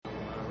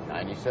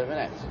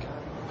97X.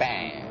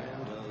 Band.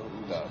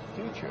 The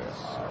future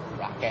of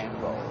rock and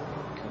roll.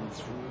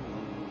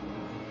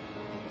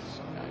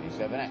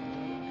 97X.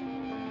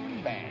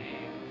 Band.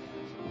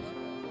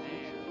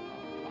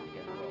 Rock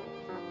and roll.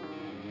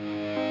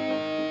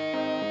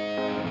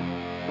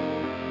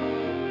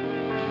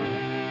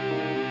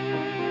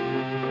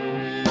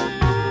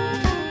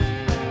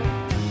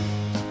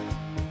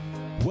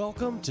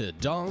 Welcome to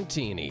Dong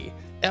Teeny,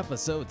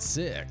 Episode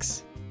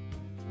 6.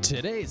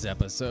 Today's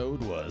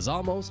episode was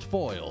almost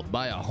foiled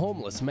by a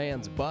homeless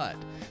man's butt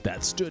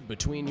that stood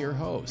between your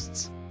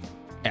hosts.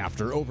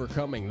 After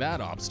overcoming that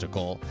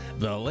obstacle,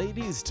 the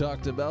ladies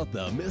talked about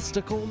the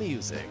mystical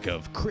music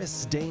of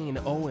Chris Dane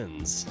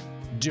Owens,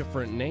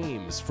 different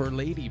names for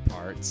lady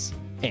parts,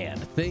 and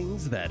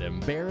things that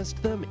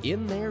embarrassed them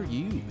in their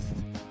youth.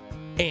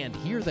 And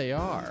here they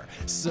are,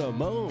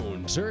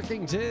 Simone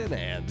Turkington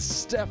and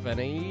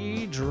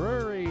Stephanie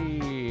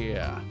Drury.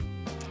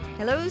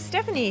 Hello,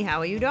 Stephanie. How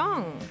are you,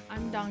 Dong?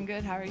 I'm Dong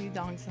good. How are you,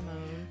 Dong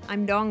Simone?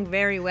 I'm Dong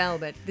very well,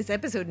 but this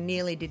episode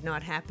nearly did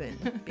not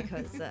happen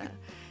because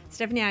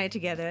Stephanie and I are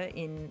together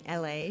in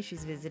LA.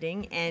 She's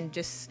visiting, and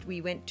we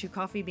went to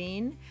Coffee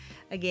Bean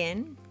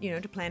again,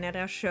 to plan out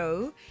our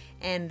show.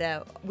 And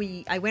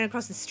I went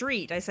across the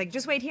street. I was like,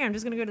 just wait here. I'm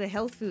just going to go to the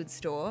health food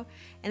store.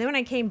 And then when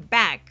I came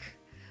back,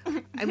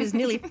 I was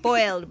nearly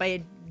foiled by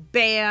a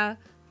bare,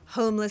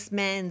 homeless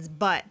man's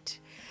butt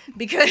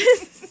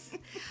because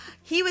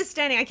he was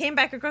standing. I came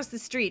back across the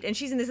street, and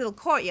she's in this little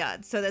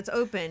courtyard, so that's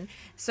open.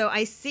 So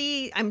I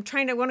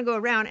want to go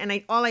around,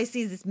 and all I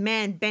see is this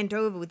man bent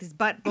over with his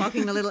butt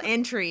blocking the little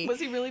entry.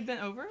 Was he really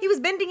bent over? He was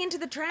bending into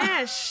the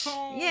trash.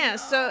 Oh, yeah,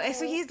 no.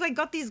 so he's like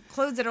got these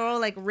clothes that are all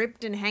like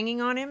ripped and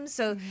hanging on him.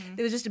 So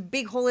there was just a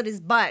big hole at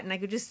his butt, and I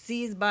could just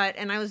see his butt,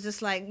 and I was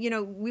just like,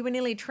 we were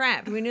nearly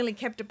trapped. We were nearly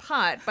kept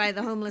apart by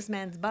the homeless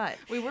man's butt.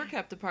 We were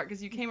kept apart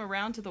because you came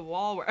around to the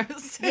wall where I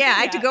was sitting. Yeah,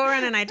 I had to go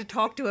around, and I had to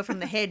talk to her from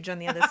the hedge on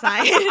the other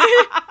side.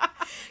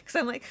 Because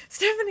I'm like,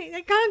 Stephanie,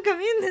 I can't come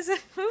in. There's a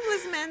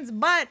homeless man's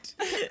butt.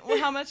 Well,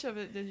 how much of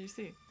it did you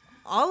see?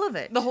 All of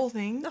it. The whole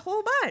thing? The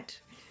whole butt.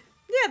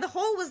 Yeah, the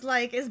hole was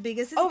like as big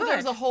as his butt. Oh, there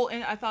was a hole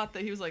in. I thought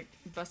that he was like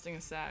busting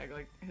a sag.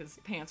 Like his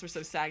pants were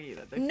so saggy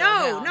that they fell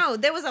down. No,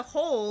 there was a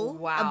hole,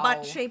 Wow. a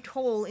butt-shaped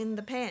hole in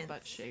the pants.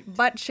 Butt-shaped.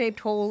 Butt-shaped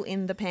hole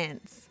in the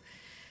pants.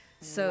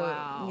 So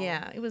Wow.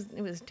 yeah, it was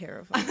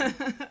terrifying.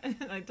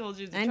 I told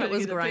you to And try it to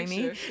was get a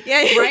grimy. picture.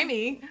 Yeah,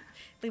 Grimy.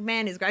 The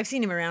man is. I've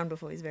seen him around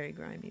before. He's very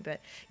grimy.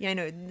 But yeah, I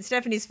know.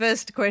 Stephanie's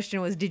first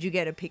question was, "Did you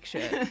get a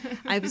picture?"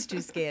 I was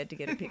too scared to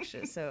get a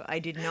picture, so I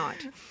did not.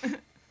 And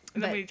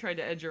then But- we tried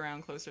to edge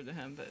around closer to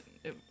him, but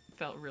it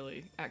felt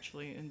really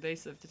actually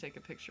invasive to take a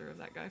picture of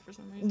that guy for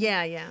some reason.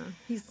 Yeah,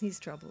 he's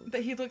troubled.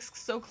 But he looks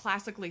so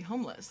classically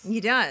homeless. He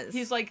does.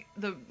 He's like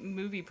the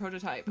movie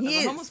prototype of He a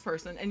is. homeless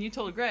person. And you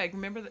told Greg,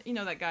 remember that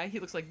that guy? He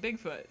looks like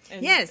Bigfoot.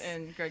 And, Yes.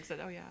 And Greg said,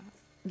 "Oh yeah."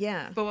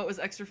 Yeah. But what was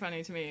extra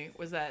funny to me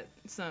was that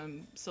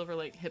some Silver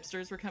Lake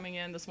hipsters were coming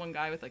in. This one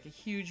guy with like a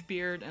huge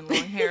beard and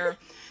long hair,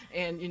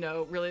 and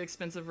really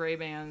expensive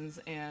Ray-Bans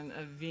and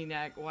a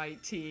V-neck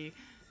white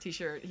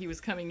t-shirt. He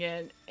was coming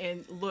in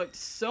and looked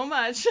so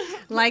much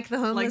Like the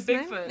like homeless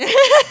man? Bigfoot.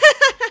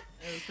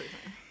 It was pretty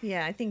funny.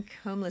 Yeah, I think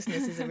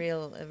homelessness is a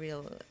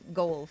real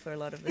goal for a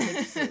lot of the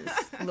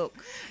hipsters. Look.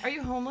 Are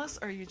you homeless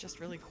or are you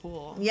just really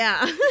cool?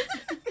 Yeah.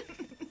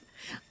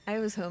 I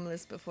was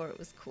homeless before it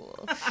was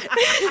cool.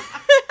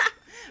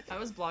 I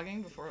was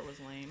blogging before it was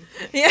lame.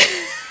 Yeah.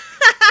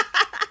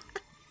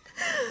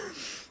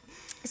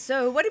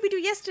 So, what did we do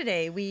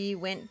yesterday? We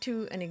went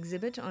to an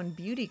exhibit on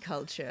beauty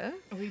culture.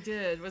 We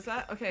did. Was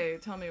that okay?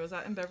 Tell me, was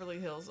that in Beverly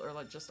Hills or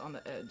like just on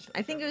the edge?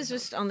 I think it was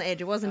just on the edge.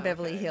 It wasn't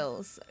Beverly Okay.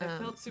 Hills. It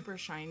felt super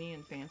shiny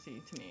and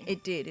fancy to me.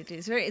 It did. It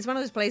is it's one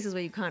of those places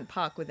where you can't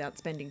park without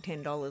spending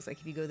 $10. Like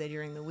if you go there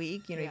during the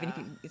week, even if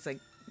Yeah. it's like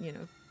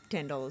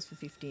 $10 for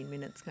 15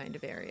 minutes kind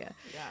of area.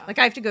 Yeah. Like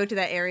I have to go to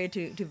that area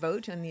to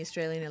vote on the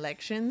Australian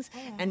elections,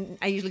 and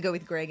I usually go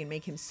with Greg and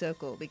make him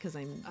circle because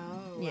I'm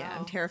Oh, I'm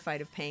wow.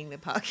 terrified of paying the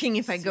parking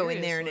if I go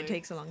in there and it Seriously.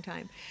 takes a long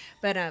time.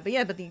 But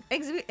the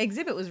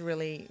exhibit was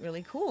really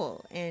really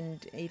cool, and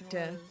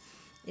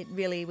it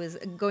really was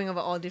going over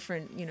all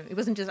different, it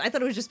wasn't just, I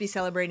thought it would just be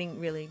celebrating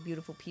really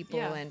beautiful people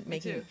Yeah, and me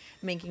too.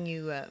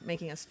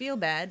 making us feel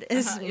bad,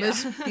 as Yeah.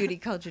 most beauty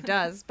culture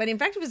does. But in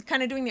fact, it was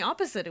kind of doing the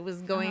opposite. It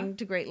was going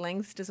to great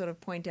lengths to sort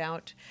of point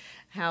out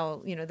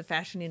how, the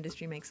fashion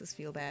industry makes us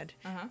feel bad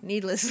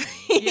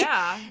needlessly.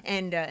 Yeah.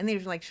 And they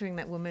were like showing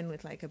that woman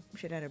with like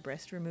she'd had her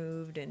breast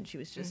removed, and she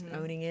was just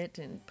owning it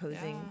and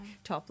posing Yeah.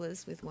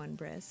 topless with one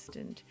breast,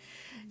 and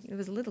it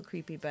was a little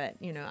creepy, but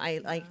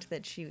I liked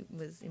that she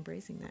was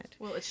embracing that.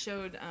 Well, it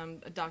showed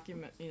a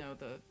document,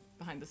 the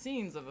behind the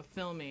scenes of a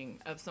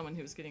filming of someone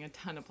who was getting a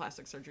ton of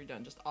plastic surgery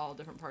done, just all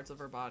different parts of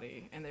her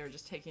body, and they were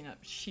just taking up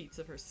sheets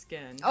of her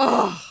skin.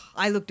 Oh,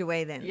 I looked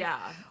away then. Yeah.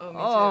 Oh, me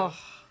Oh.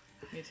 too.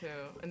 Me too.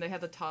 And they had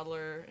the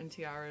Toddler and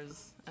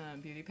Tiara's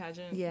beauty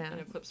pageant. Yeah.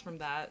 And clips from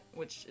that,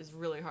 which is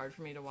really hard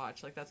for me to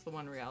watch. Like, that's the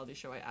one reality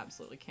show I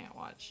absolutely can't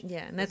watch.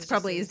 Yeah, and that's It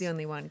probably just is the seems-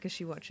 only one because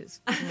she watches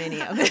many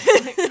of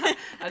it.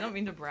 I don't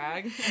mean to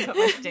brag, but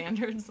my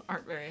standards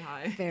aren't very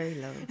high. Very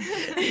low.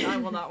 I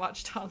will not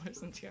watch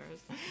Toddlers and Tiaras.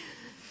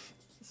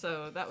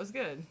 So that was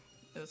good.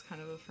 It was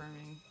kind of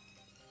affirming.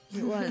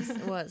 It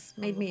was.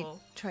 Made me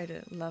Wonderful. try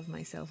to love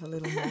myself a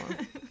little more.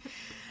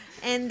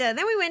 And then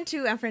we went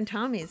to our friend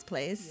Tommy's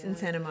place in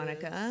Santa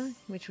Monica, Yes.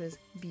 which was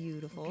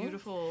beautiful.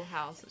 Beautiful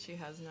house that she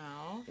has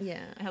now.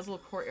 Yeah. It has a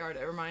little courtyard.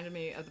 It reminded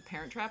me of the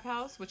Parent Trap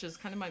house, which is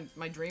kind of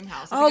my dream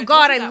house. Oh, think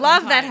God, told you I one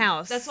love that time.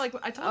 house. That's like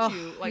I told Oh,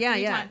 you like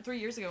yeah, 3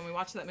 years ago when we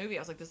watched that movie.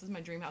 I was like, this is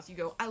my dream house. You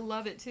go, I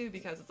love it too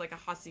because it's like a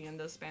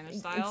hacienda Spanish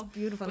style. It's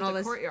beautiful. With And all a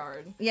those,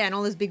 courtyard. yeah, and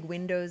all those big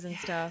windows and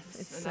stuff. It's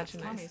and such that's a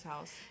nice. Tommy's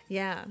house.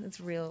 Yeah, it's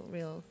real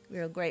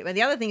great. But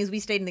the other thing is we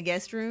stayed in the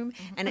guest room,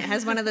 and it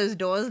has one of those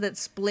doors that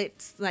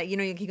splits, like, you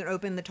know, you can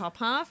open the top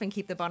half and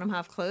keep the bottom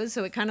half closed,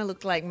 so it kind of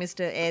looked like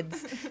Mr.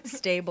 Ed's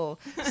stable.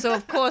 So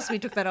of course we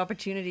took that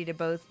opportunity to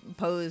both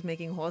pose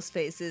making horse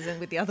faces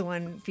and with the other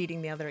one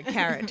feeding the other a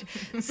carrot.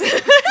 So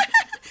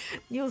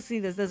you'll see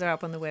this. Those are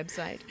up on the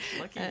website.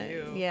 Lucky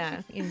you.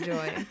 Yeah,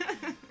 enjoy.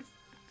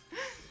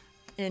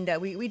 And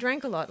we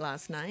drank a lot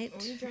last night.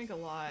 We drank a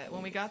lot.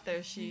 When we got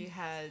there, she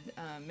had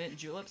mint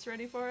juleps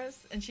ready for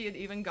us, and she had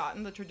even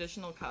gotten the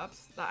traditional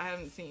cups that I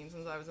haven't seen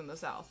since I was in the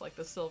South, like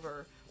the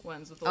silver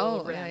ones with the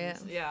little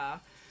rims. Yeah.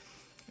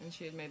 And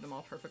she had made them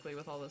all perfectly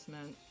with all this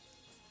mint.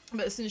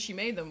 But as soon as she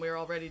made them, we were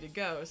all ready to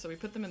go, so we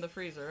put them in the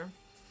freezer,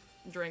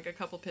 drank a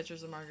couple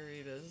pitchers of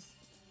margaritas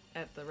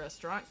at the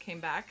restaurant, came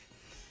back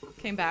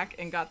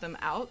and got them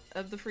out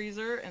of the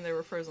freezer, and they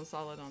were frozen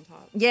solid on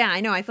top. Yeah, I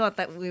know. I thought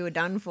that we were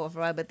done for a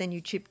while, but then you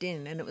chipped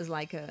in, and it was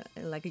like a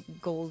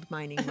gold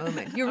mining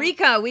moment.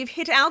 Eureka! We've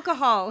hit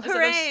alcohol! I said,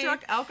 Hooray! I've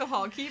struck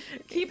alcohol.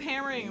 Keep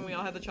hammering, and we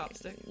all had the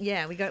chopstick.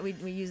 Yeah,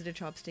 we used a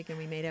chopstick and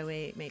we made our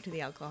way to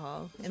the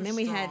alcohol, Those and are then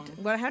we strong.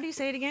 had how do you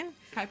say it again?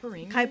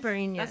 Caipirinhas?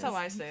 Caipirinhas. That's how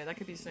I say it. I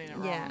could be saying it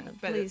wrong. Yeah,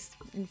 but please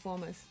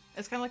inform us.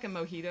 it's kind of like a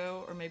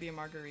mojito or maybe a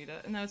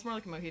margarita. No, it's more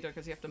like a mojito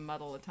because you have to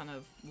muddle a ton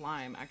of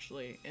lime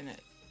actually in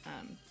it.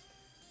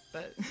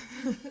 But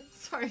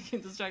sorry, I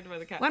get distracted by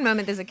the cat. One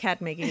moment, there's a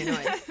cat making a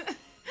noise.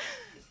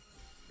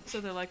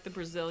 So they're like the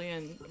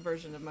Brazilian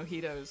version of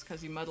mojitos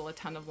because you muddle a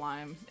ton of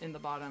lime in the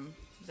bottom.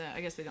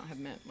 I guess they don't have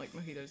mint like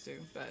mojitos do,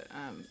 but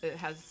it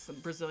has some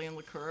Brazilian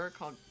liqueur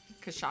called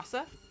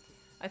cachaça.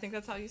 I think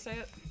that's how you say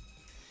it.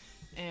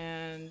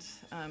 And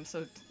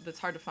so that's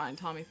hard to find.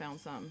 Tommy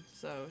found some.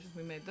 So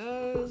we made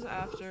those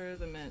after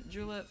the mint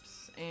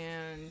juleps,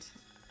 and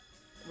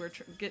we're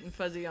getting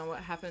fuzzy on what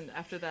happened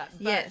after that.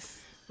 But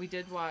Yes. we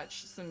did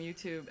watch some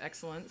YouTube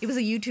excellence. It was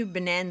a YouTube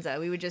bonanza.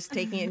 We were just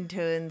taking it in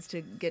turns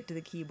to get to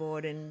the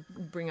keyboard and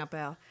bring up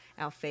our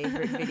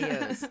favorite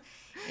videos.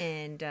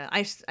 And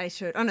I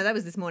showed. Oh no, that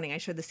was this morning. I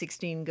showed the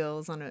 16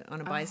 girls on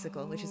a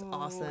bicycle, which is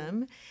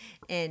awesome.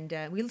 And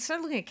we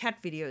started looking at cat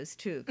videos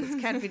too, because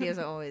cat videos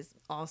are always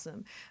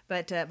awesome.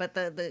 But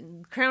the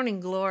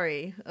crowning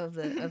glory of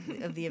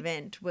the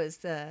event was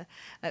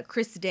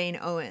Chris Dane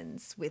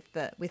Owens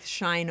with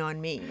 "Shine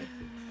on Me."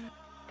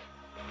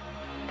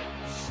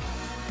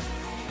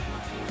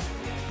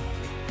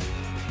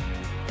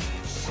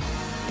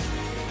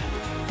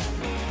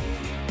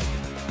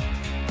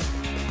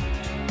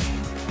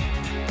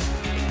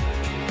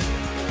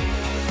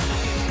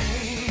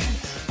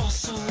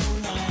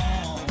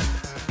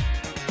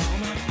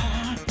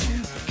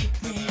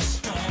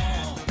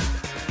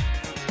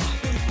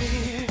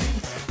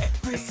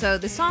 So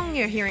the song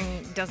you're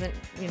hearing doesn't,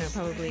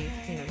 probably,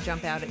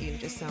 jump out at you. It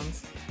just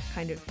sounds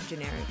kind of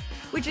generic,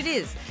 which it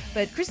is.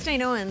 But Chris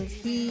Dane Owens,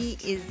 he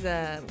is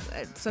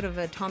sort of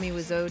a Tommy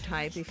Wiseau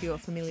type, if you're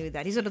familiar with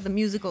that. He's sort of the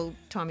musical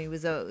Tommy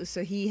Wiseau.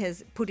 So he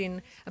has put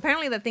in,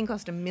 apparently that thing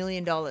cost $1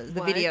 million,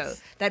 the video.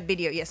 That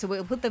video, yeah. So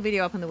we'll put the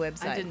video up on the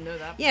website. I didn't know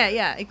that.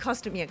 Yeah. It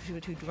cost him, because we were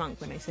too drunk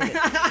when I said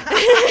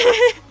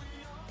it.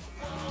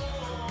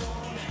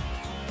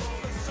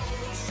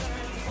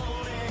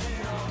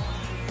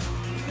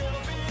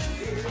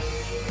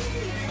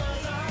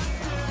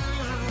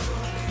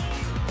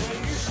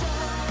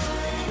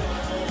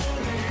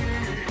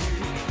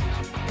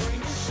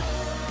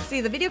 See,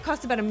 the video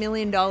cost about $1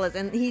 million,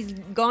 and he's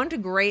gone to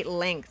great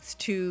lengths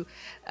to.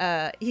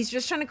 He's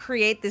just trying to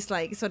create this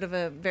like sort of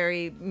a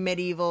very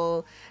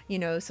medieval,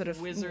 sort of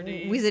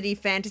wizardy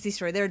fantasy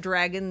story. There are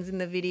dragons in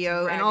the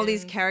video, and all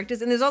these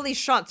characters, and there's all these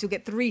shots. You'll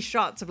get 3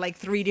 shots of like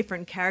 3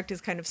 different characters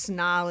kind of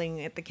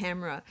snarling at the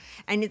camera,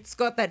 and it's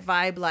got that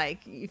vibe like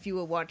if you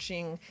were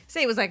watching,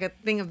 say, it was like a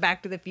thing of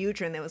Back to the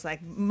Future, and there was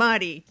like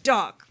Marty,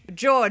 Doc,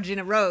 George in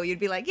a row. You'd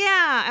be like,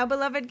 yeah, our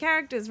beloved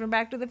characters from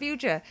Back to the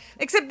Future.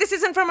 Except this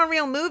isn't from a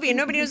real movie, and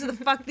nobody knows who the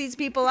fuck these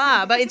people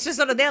are. But it's just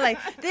sort of, they're like,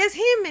 there's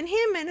him and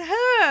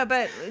her,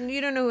 but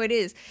you don't know who it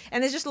is.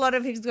 And there's just a lot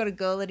of, he's got a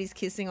girl that he's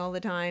kissing all the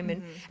time,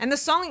 and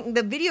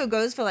the video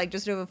goes for like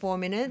just over 4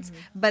 minutes,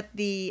 but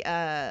the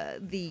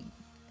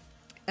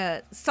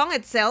song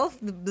itself,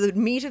 the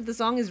meat of the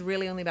song is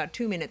really only about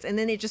 2 minutes, and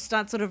then it just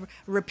starts sort of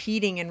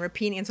repeating and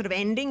sort of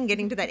ending,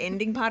 getting to that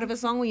ending part of a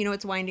song where you know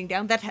it's winding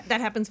down. That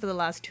happens for the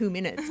last 2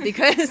 minutes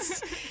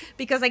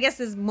because I guess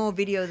there's more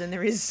video than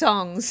there is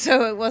songs,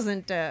 so it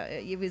wasn't.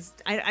 It was.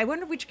 I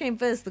wonder which came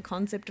first, the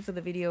concept for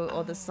the video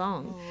or the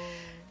song.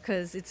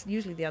 Because it's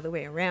usually the other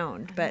way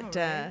around, but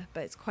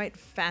it's quite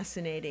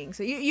fascinating.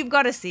 So you've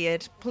got to see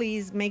it.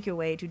 Please make your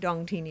way to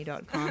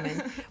dongtini.com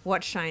and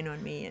watch Shine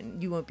on Me,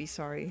 and you won't be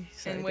sorry.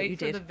 And wait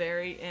for the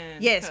very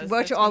end. Yes,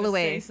 watch it all the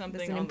way.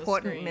 There's an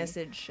important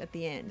message at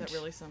the end. That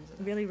really sums it up.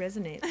 It really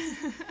resonates.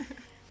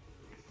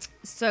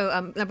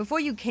 So now before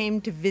you came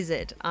to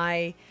visit,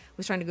 I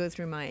was trying to go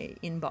through my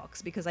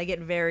inbox because I get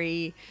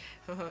very...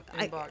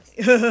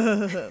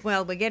 Inbox.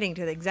 Well, we're getting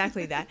to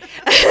exactly that.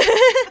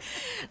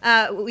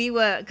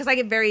 Because I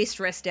get very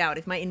stressed out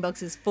if my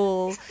inbox is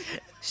full.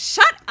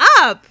 Shut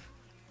up!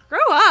 Grow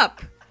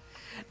up!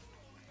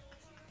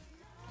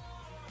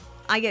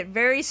 I get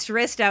very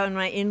stressed out when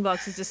my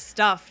inbox is just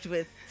stuffed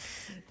with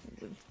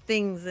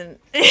things and...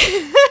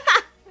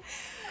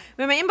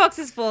 When my inbox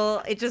is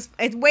full,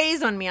 it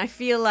weighs on me. I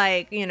feel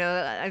like, you know,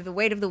 I have the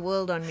weight of the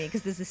world on me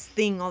because there's this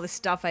thing, all this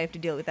stuff I have to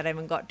deal with that I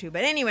haven't got to.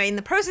 But anyway, in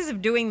the process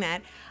of doing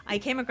that, I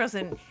came across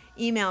an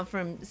email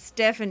from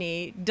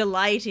Stephanie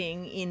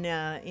delighting in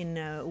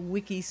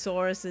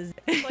Wikisaurus's...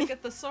 It's like a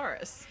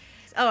thesaurus.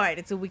 All right,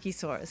 it's a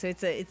Wikisaurus. So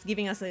it's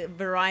giving us a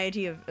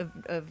variety of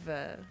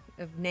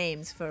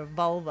names for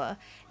vulva.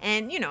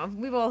 And, you know,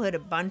 we've all heard a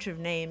bunch of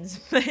names,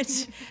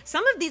 but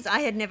some of these I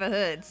had never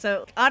heard.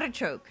 So,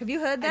 artichoke. Have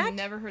you heard that? I've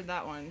never heard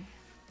that one.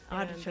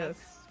 Artichoke.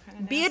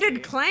 Kinda Bearded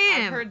nasty.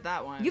 clam. I've heard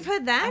that one. You've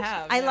heard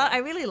that? I have. I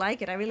really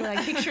like it. I really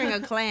like picturing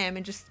a clam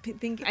and just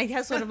think it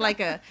has sort of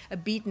like a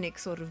beatnik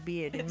sort of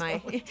beard in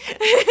my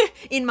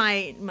in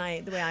my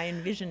the way I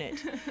envision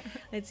it.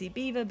 Let's see,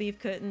 beaver, beef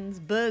curtains,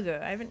 burger.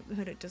 I haven't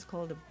heard it just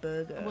called a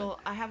burger. Well,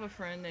 I have a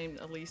friend named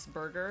Elise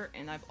Berger,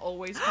 and I've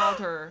always called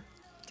her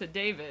to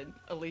David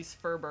Elise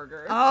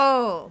Furburger.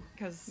 Oh.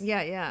 Because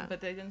Yeah. But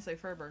they didn't say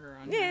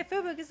Furburger on Yeah, here.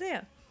 Furburger's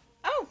there.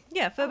 Oh.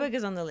 Yeah,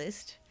 Furburger's on the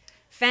list.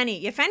 Fanny.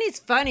 Yeah, Fanny's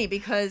funny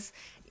because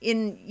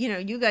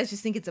you guys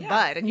just think it's a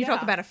butt, and you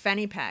talk about a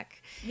fanny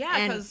pack.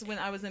 Yeah, because when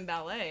I was in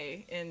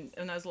ballet and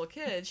when I was a little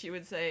kid, she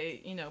would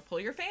say,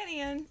 pull your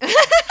fanny in.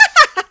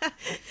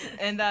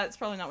 And that's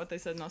probably not what they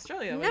said in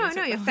Australia.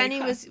 No, your fanny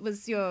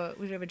was your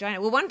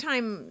vagina. Well, one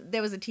time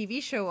there was a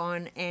TV show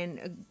on, and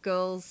a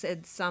girl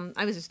said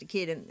I was just a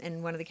kid,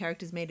 and one of the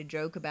characters made a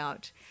joke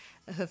about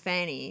her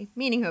fanny,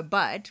 meaning her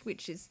butt,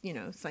 which is,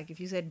 it's like if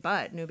you said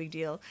butt, no big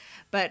deal.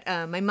 But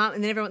my mom,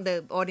 and then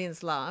the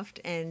audience laughed,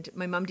 and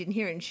my mom didn't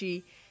hear it, and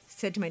she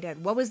said to my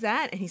dad, "What was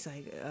that?" And he's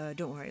like,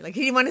 "Don't worry." Like,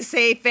 he didn't want to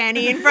say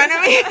fanny in front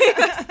of me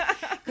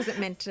because it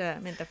meant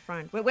the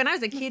front. But when I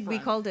was a kid, we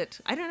called it,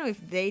 I don't know if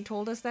they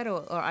told us that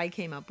or I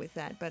came up with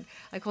that, but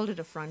I called it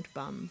a front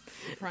bum.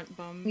 Front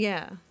bum?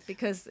 Yeah,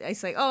 because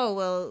it's like, oh,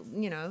 well,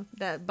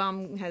 that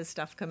bum has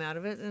stuff come out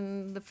of it,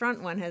 and the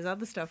front one has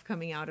other stuff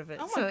coming out of it.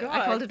 Oh my God.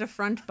 I called it a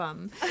front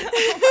bum.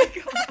 Oh my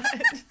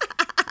God.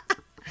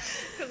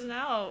 Because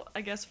now,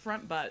 I guess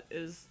front butt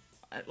is...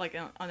 like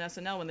on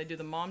SNL when they do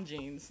the Mom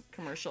Jeans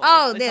commercial.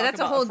 Oh, yeah, that's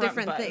a whole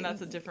different thing. And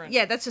that's a different.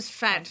 Yeah, that's just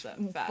fat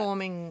concept,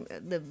 forming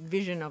the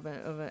vision of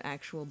an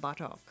actual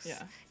buttocks.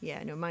 Yeah.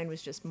 Yeah. No, mine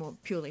was just more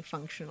purely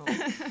functional.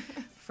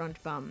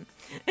 Front bum.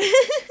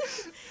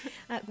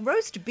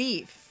 Roast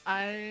beef.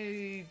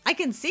 I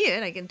can see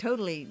it. I can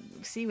totally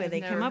see where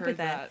they came up with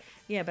that.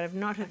 Yeah, but I've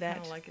not heard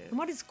that. Like it. And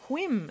what is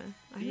quim?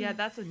 Yeah,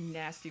 that's a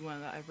nasty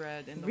one that I've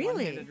read in the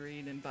Really? One-Handed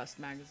Read in Bust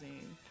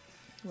magazine.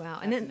 Wow.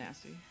 That's And then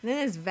nasty. And then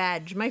there's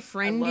vag. My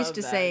friend used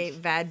to love say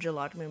vag a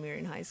lot when we were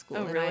in high school.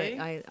 Oh, and really?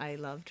 I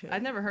loved her.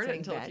 I'd never heard it saying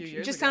until a vag. few It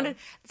years just ago. sounded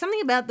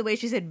something about the way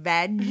she said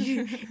vag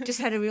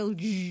just had a real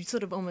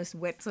sort of almost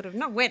wet, sort of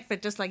not wet,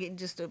 but just like it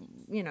just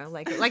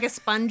like a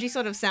spongy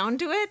sort of sound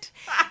to it.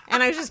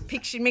 And I was just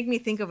picturing, make me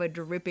think of a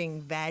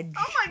dripping vag.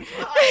 Oh my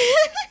God.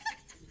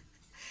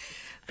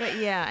 But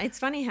yeah, it's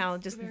funny how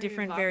just Very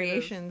different evocative.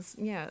 variations,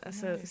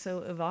 Nice.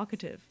 so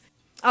evocative.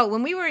 Oh,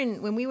 when we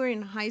were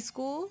in high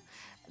school,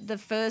 the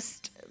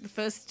first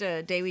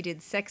day we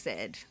did sex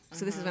ed.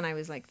 So this is when I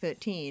was like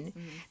 13. Mm-hmm.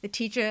 The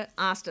teacher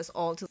asked us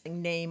all to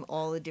name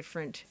all the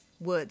different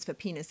words for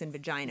penis and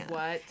vagina.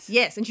 What?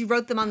 Yes, and she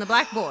wrote them on the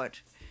blackboard.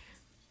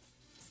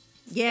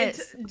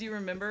 Yes. Do you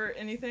remember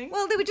anything?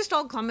 Well, they were just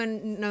all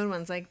common known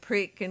ones like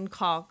prick and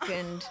cock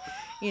and,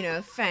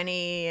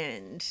 fanny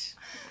and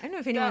I don't know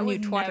if anyone that knew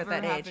would twat never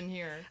at that age. happen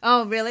here.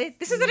 Oh, really?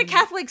 This is at a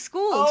Catholic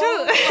school, too.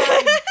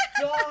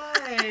 Oh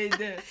my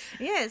God.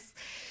 Yes.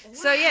 Wow,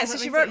 so that she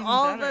makes wrote it even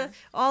all better.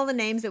 the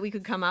names that we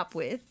could come up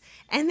with,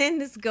 and then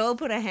this girl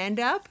put her hand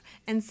up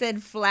and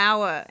said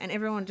flower, and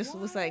everyone just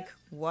was like,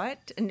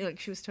 "What?" And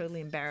she was totally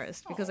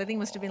embarrassed because I think it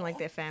must have been like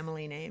their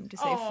family name to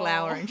say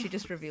flower, and she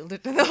just revealed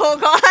it to the whole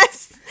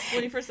class.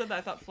 When you first said that,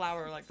 I thought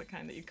flour like the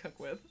kind that you cook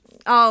with.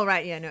 Oh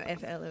right, yeah, no,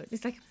 FLO.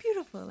 It's like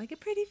beautiful, like a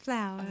pretty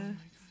flower. Oh my gosh.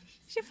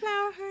 Is your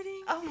flower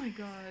hurting? Oh my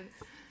God.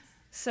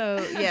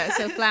 So yeah,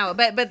 so Flower.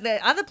 But the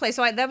other place,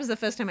 that was the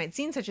first time I'd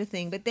seen such a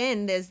thing. But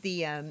then there's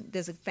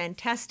there's a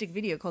fantastic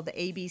video called the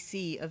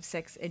ABC of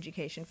Sex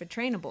Education for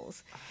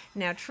Trainables.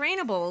 Now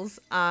trainables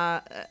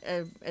are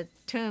a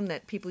term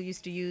that people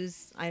used to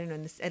use. I don't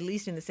know, at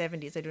least in the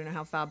 70s. I don't know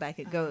how far back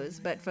it goes,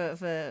 but for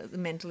the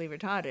mentally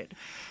retarded.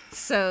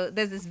 So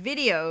there's this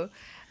video,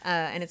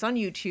 and it's on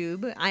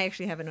YouTube. I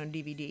actually have it on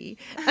DVD.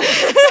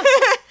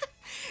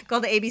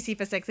 Called the ABC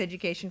for Sex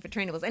Education for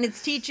Trainables. And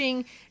it's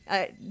teaching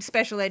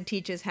special ed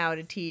teachers how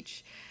to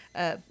teach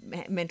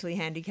mentally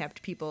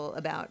handicapped people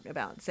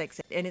about sex.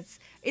 And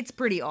it's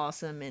pretty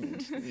awesome.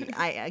 And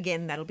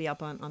again, that'll be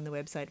up on the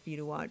website for you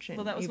to watch. And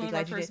Well, that was one of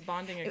our first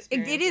bonding It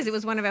experiences. is. It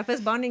was one of our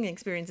first bonding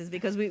experiences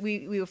because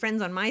we were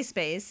friends on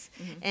MySpace,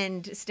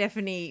 and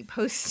Stephanie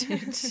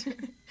posted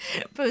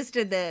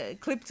the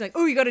clips like,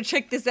 "Oh, you got to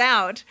check this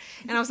out,"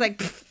 and I was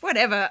like,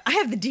 "Whatever, I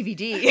have the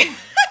DVD."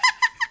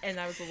 And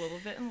I was a little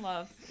bit in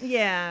love.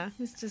 Yeah, it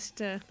was just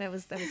that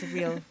was a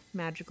real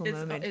magical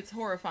moment. It's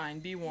horrifying.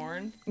 Be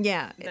warned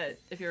Yeah, that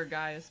if you're a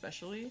guy,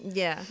 especially.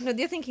 yeah. No,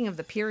 you're thinking of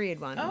the period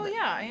one. Oh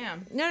yeah, I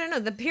am. No.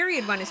 The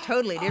period one is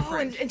totally Oh,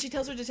 different. and she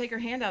tells her to take her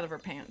hand out of her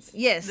pants.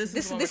 Yes, this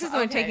is the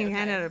one taking your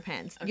hand okay. out of her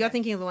pants. You're Okay.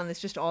 thinking of the one that's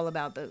just all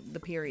about the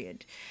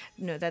period.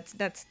 No,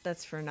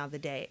 that's for another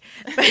day.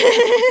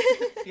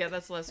 Yeah,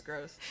 that's less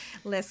gross.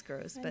 Less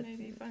gross, And but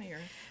maybe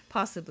funnier.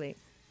 possibly.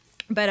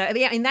 But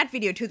yeah, in that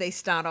video too, they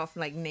start off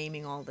like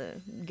naming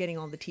getting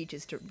all the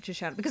teachers to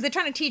shout, because they're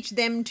trying to teach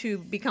them to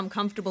become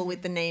comfortable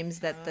with the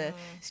names that the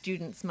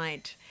students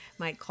might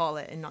call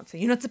it, and not say,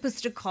 you're not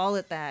supposed to call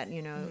it that.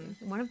 You know,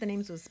 one of the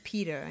names was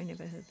Peter. I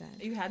never heard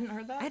that. You hadn't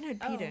heard that? I hadn't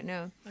heard Peter. Oh,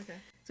 No. Okay.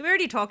 So we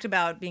already talked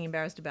about being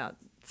embarrassed about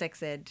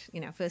sex ed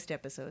in our first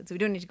episode, so we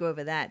don't need to go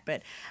over that.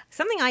 But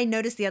something I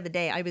noticed the other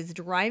day, I was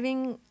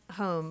driving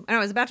home, and I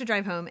was about to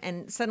drive home,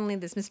 and suddenly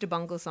this Mr.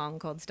 Bungle song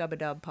called Stub a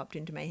Dub popped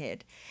into my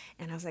head.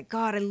 And I was like,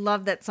 God, I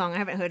love that song. I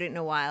haven't heard it in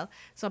a while.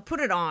 So I put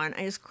it on.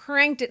 I just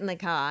cranked it in the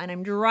car, and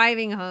I'm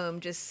driving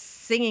home just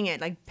singing it,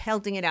 like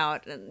pelting it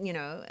out, you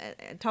know,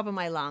 at top of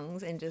my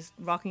lungs, and just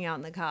rocking out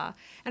in the car.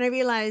 And I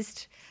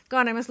realized,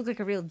 God, I must look like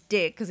a real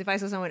dick, because if I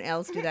saw someone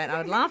else do that, I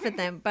would laugh at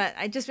them. But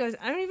I just realized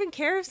I don't even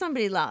care if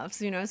somebody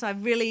laughs, you know. So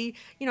I've really,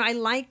 you know, I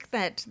like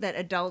that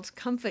adult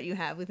comfort you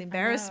have with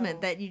embarrassment,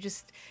 know. that you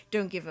just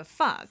don't give a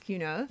fuck, you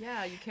know.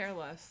 Yeah, you care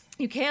less.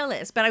 You care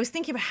less. But I was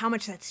thinking about how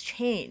much that's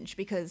changed,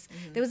 because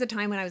there was a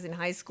time when I was in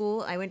high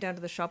school, I went down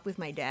to the shop with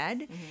my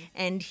dad,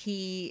 and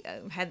he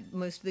had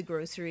most of the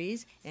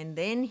groceries, and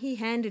then he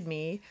handed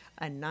me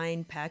a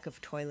 9-pack of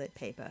toilet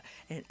paper,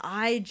 and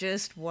I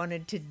just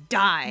wanted to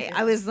die.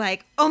 I was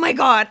like, oh my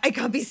God, I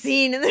can't be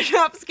seen in the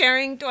shops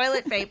carrying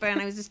toilet paper,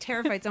 and I was just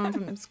terrified someone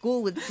from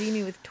school would see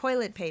me with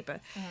toilet paper,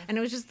 and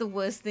it was just the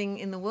worst thing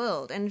in the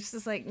world. And it's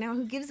just like, now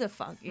who gives a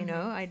fuck, you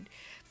know? I'd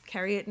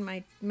carry it in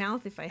my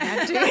mouth if I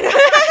had to. You know?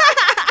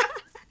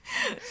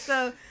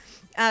 So,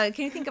 can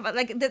you think about,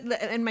 like,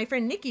 and my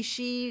friend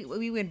Nikki,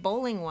 we went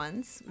bowling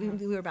once.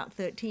 We were about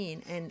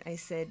 13, and I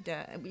said,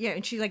 yeah,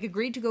 and she like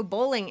agreed to go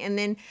bowling. And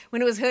then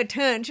when it was her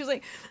turn, she was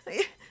like,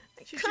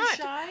 She's too can't.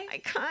 shy? I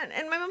can't.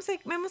 And my mom's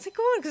like, go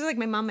on, because like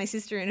my mom, my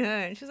sister, and her,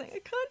 and she was like, I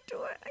can't do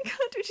it. I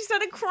can't do it. She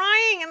started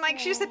crying, and like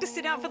she just had to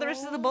sit out for the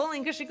rest of the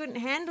bowling because she couldn't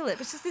handle it.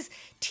 It's just this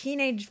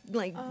teenage,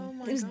 like, Oh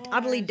my it was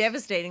utterly gosh.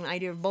 devastating, the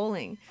idea of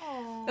bowling.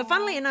 But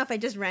funnily enough, I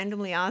just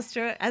randomly asked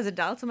her as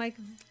adults, I'm like,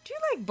 do you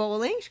like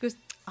bowling? She goes,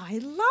 I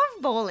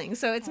love bowling.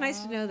 So it's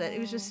nice to know that it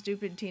was just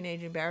stupid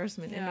teenage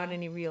embarrassment and Yeah. not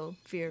any real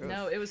fear of.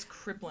 No, it was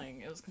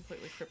crippling. It was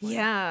completely crippling.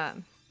 Yeah.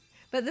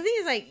 But the thing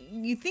is, like,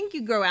 you think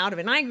you grow out of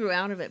it, and I grew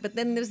out of it. But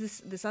then there's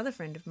this other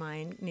friend of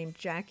mine named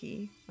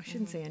Jackie. I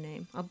shouldn't say her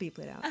name. I'll beep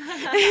it out.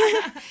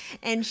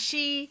 And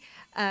she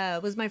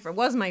was my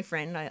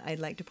friend. I'd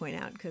like to point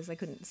out, because I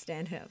couldn't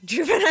stand how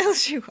juvenile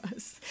she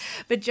was.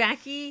 But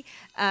Jackie,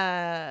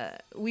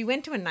 we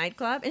went to a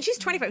nightclub, and she's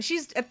 25.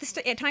 She's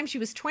at time she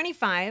was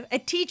 25, a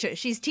teacher.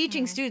 She's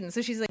teaching students,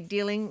 so she's like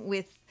dealing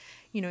with,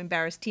 you know,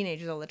 embarrassed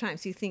teenagers all the time.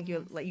 So you think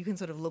you can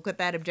sort of look at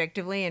that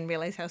objectively and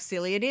realize how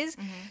silly it is.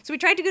 So we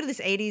tried to go to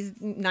this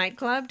 80s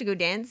nightclub to go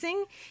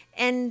dancing,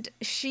 and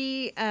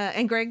she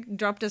and Greg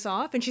dropped us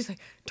off, and she's like,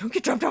 don't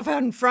get dropped off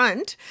out in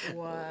front.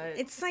 What?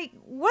 It's like,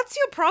 what's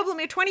your problem?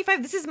 You're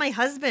 25. This is my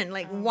husband.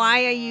 Like,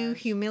 why are you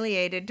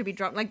humiliated to be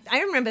dropped? Like,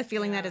 I remember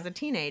feeling that as a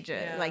teenager.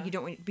 Yeah. Like, you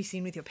don't want to be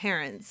seen with your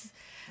parents.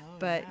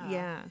 But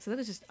yeah, so that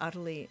was just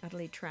utterly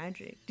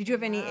tragic. Did you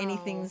have any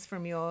things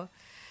from your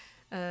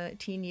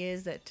teen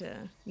years that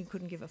you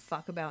couldn't give a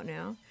fuck about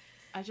now?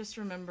 I just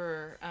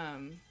remember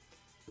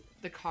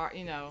the car,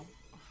 you know,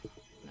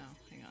 no,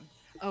 hang on.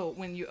 Oh,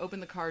 when you open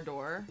the car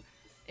door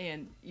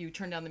and you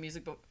turn down the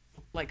music, but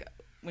like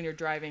when you're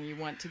driving, you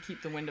want to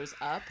keep the windows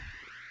up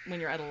when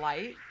you're at a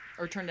light,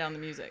 or turn down the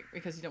music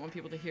because you don't want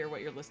people to hear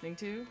what you're listening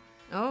to.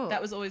 Oh.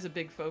 That was always a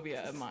big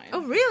phobia of mine.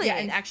 Oh, really? Yeah,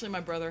 and actually my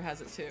brother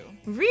has it too.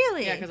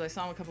 Really? Yeah, because I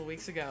saw him a couple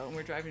weeks ago and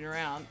we're driving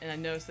around and I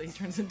noticed that he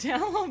turns it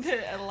down a little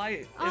bit at a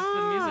light if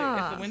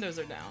the windows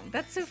are down.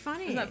 That's so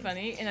funny. Isn't that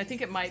funny? And I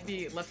think it might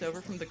be left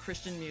over from the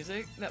Christian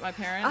music that my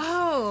parents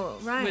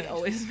right. would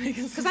always make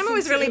us Because I'm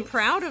always really listen to.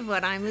 proud of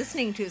what I'm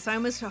listening to, so I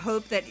must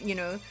hope that,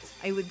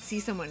 I would see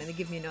someone and they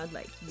give me a nod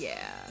like,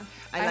 yeah,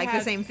 I like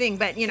the same thing.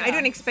 But, I Yeah.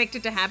 don't expect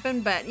it to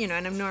happen, but,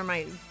 and nor am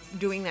I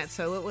doing that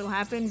so it will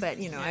happen. But,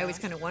 I always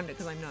kind of wonder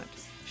because I'm not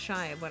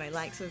shy of what I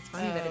like, so it's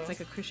funny that it's like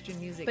a Christian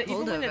music But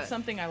even when holdover. it's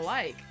something I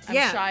like, I'm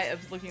Yeah. shy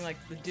of looking like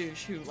the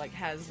douche who like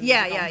has the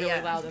Yeah, music on yeah, really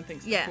yeah. loud and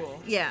thinks Yeah, they're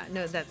cool. yeah,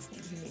 no, there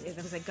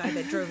was a guy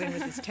that drove in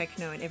with his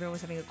techno and everyone was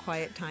having a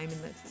quiet time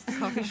in the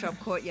coffee shop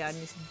courtyard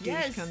and this douche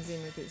Yes. comes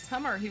in with his...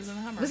 Hummer, he was in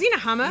a Hummer. Was he in a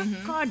Hummer?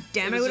 God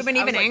damn, It I was would have been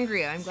just- I even was like,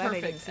 angrier. I'm glad I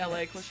didn't Perfect see LA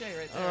that. cliche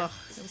right there. Ugh,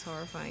 that was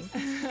horrifying.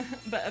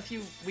 But a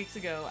few weeks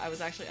ago, I was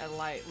actually at a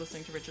light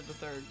listening to Richard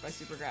III by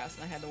Supergrass,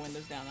 and I had the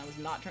windows down. I was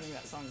not turning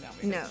that song down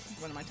because No.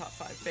 it's one of my top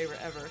 5 favorite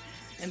ever.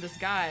 And this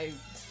guy,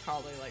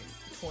 probably like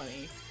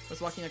 20, was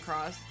walking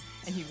across,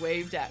 and he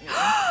waved at me,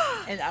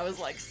 and I was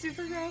like,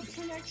 Supergrass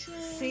connection.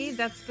 See,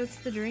 that's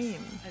the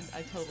dream. And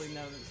I totally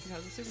know that it's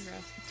because of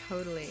Supergrass.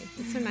 Totally.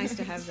 It's so nice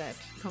to have that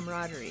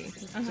camaraderie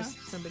with just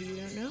somebody you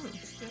don't know.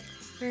 Yep.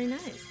 Very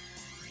nice.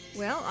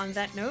 Well, on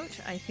that note,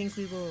 I think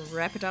we will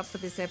wrap it up for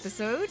this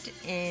episode.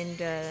 And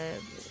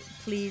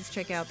please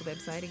check out the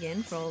website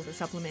again for all the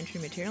supplementary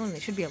material. And there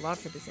should be a lot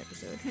for this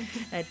episode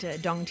at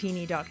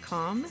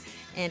dongtini.com.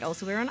 And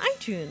also we're on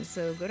iTunes.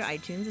 So go to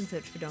iTunes and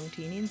search for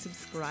Dongtini and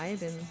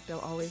subscribe. And they'll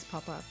always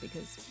pop up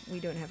because we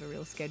don't have a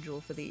real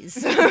schedule for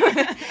these.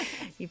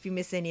 If you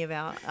miss any of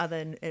our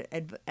other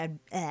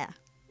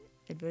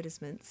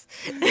advertisements,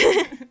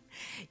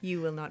 you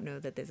will not know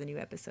that there's a new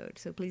episode.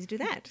 So please do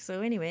that.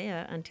 So anyway,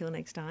 until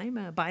next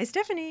time, bye,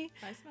 Stephanie.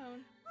 Bye,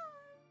 Simone.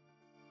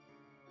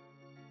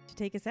 To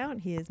take us out,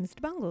 here's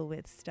Mr. Bungle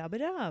with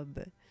Stub-a-Dub.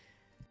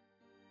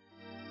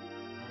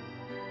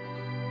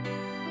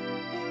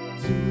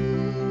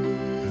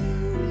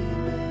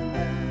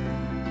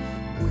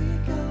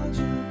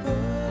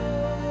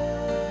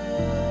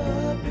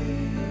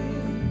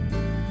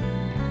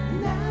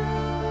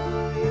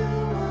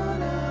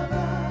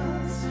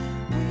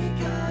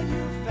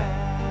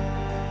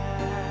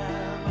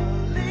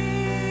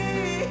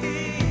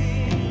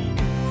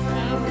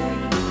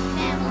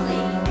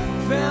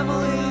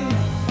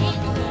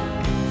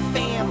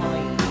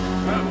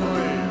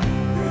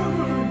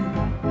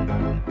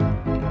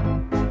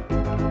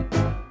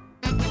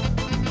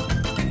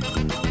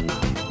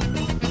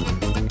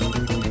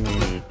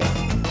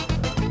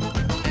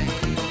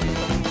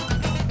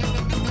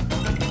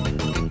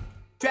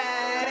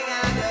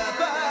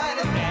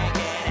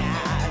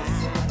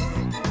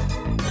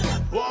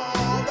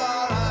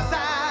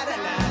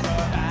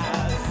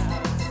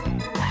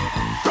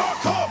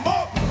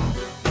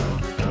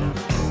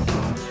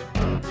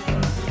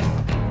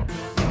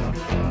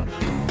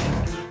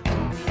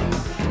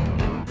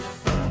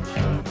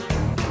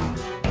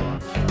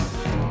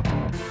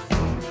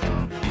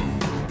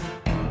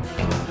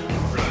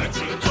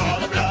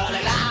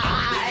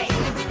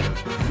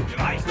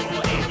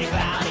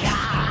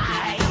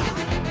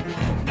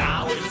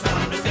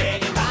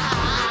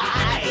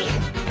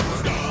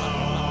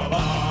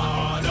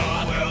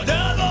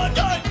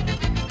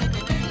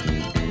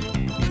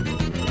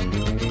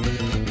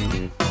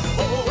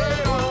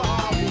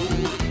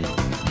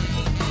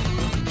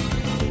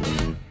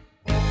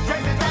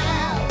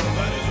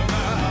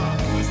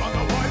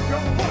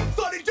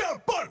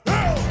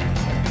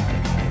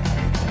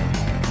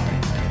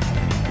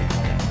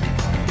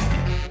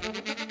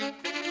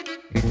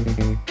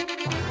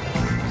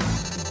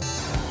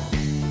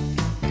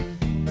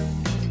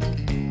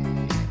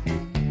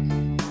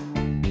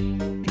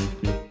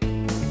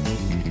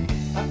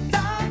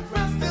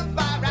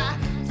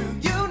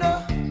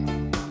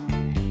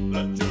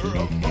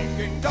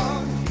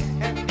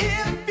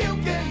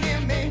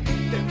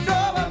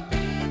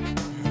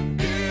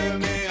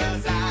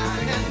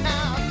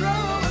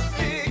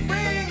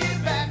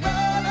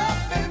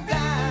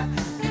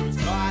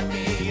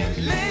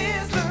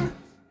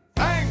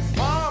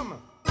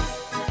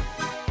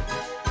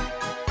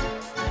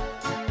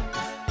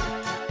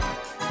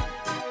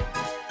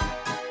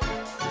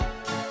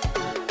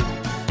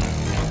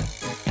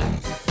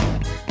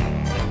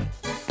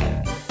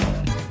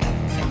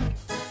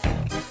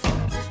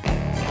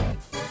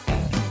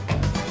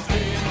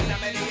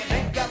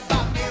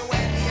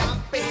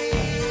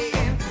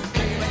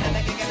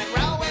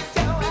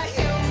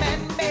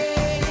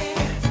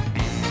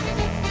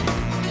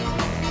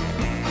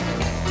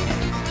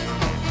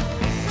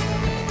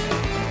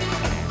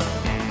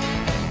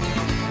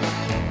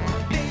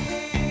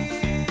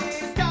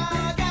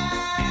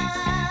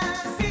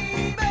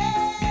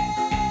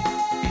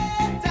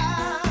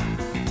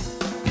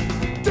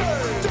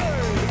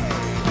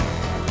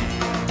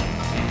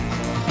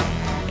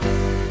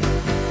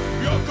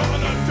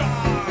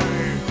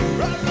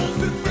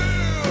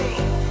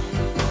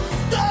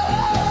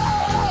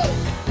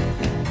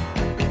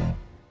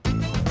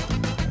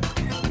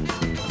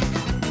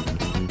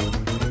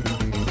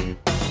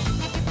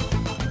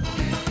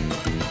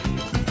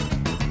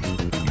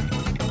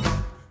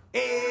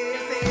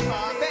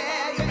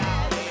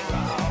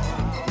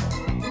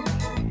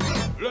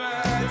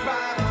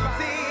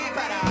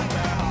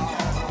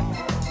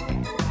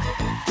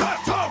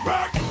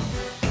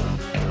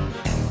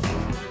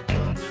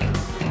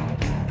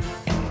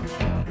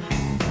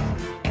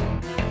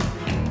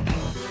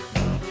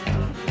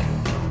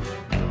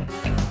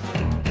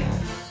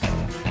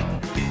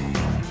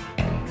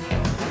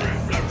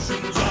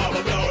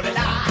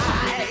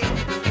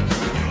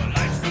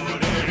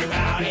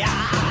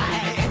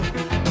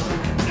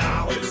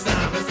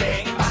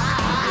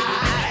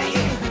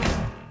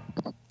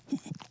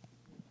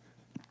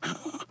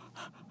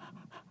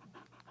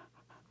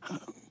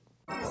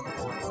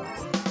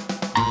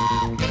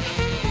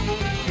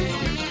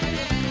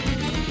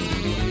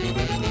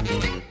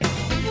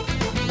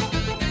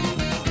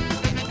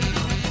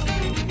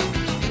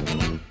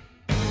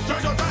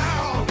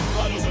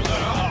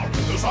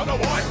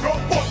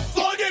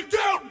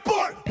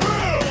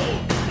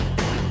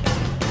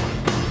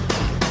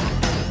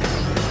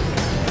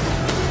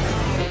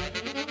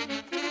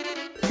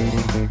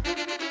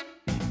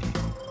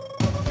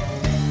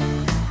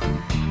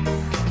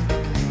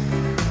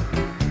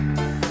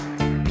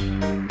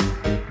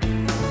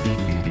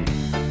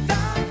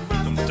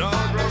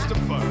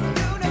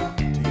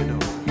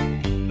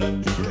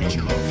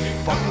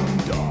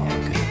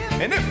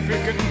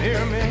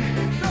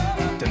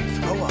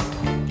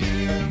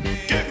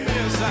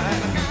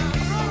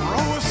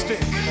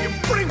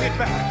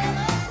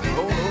 back,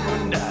 roll over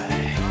and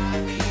die.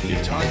 You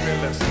taught me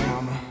a lesson,